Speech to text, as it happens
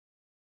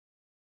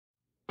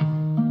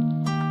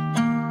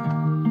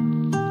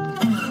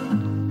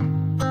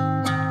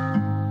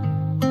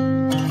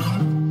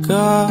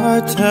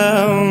God,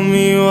 tell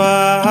me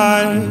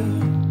why.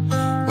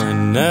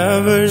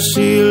 Whenever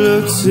she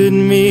looks at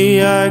me,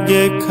 I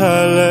get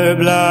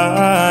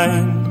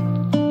colorblind.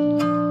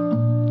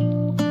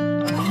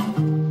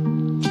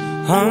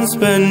 I'm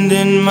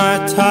spending my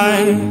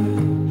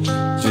time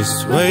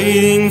just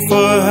waiting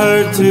for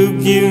her to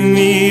give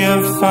me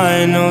a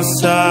final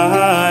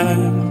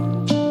sign.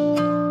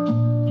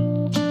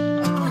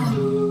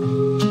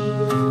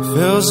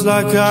 Feels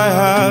like I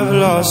have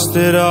lost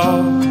it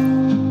all.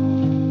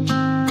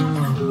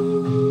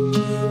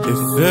 It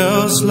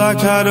feels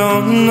like I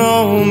don't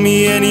know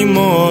me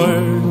anymore.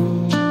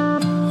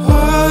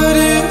 What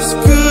is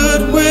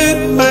good with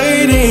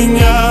waiting?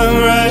 I'm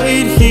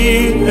right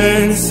here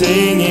and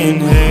singing,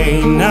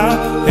 hey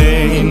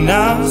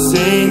now,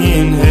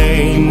 singing,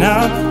 hey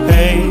now,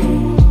 hey.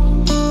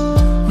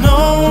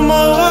 No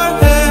more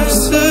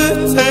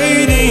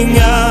hesitating,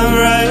 I'm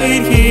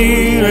right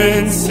here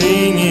and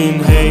singing,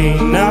 hey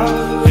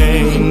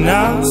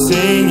now,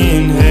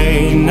 singing,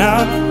 hey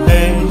now,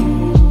 hey.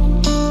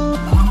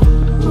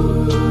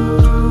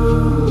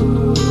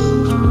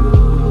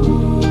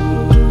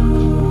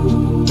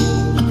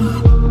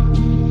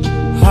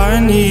 I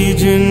need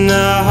you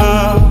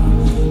now.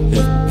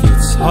 It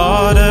gets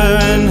harder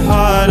and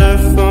harder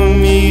for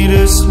me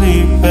to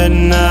sleep at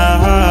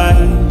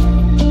night.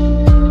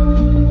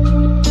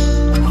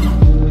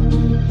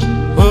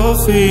 We'll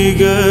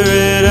figure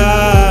it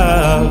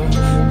out.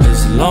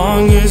 As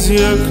long as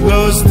you're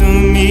close to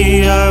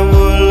me, I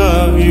will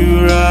love you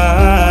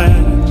right.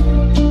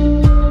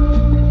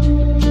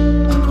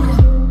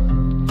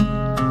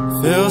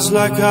 Feels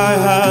like I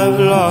have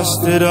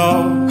lost it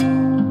all.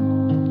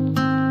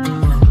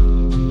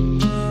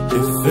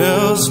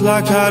 Feels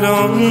like I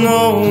don't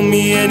know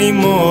me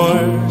anymore.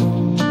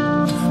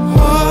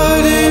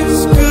 What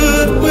is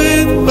good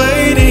with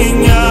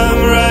waiting? I'm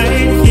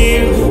right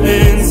here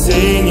and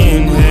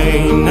singing,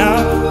 hey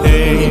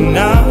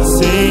now,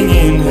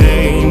 singing,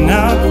 hey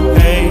now,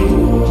 hey.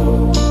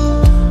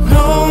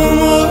 No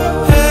more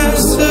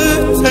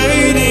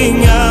hesitating,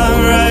 I'm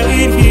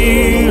right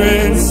here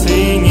and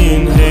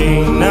singing, hey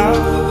now,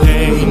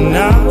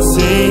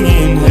 singing.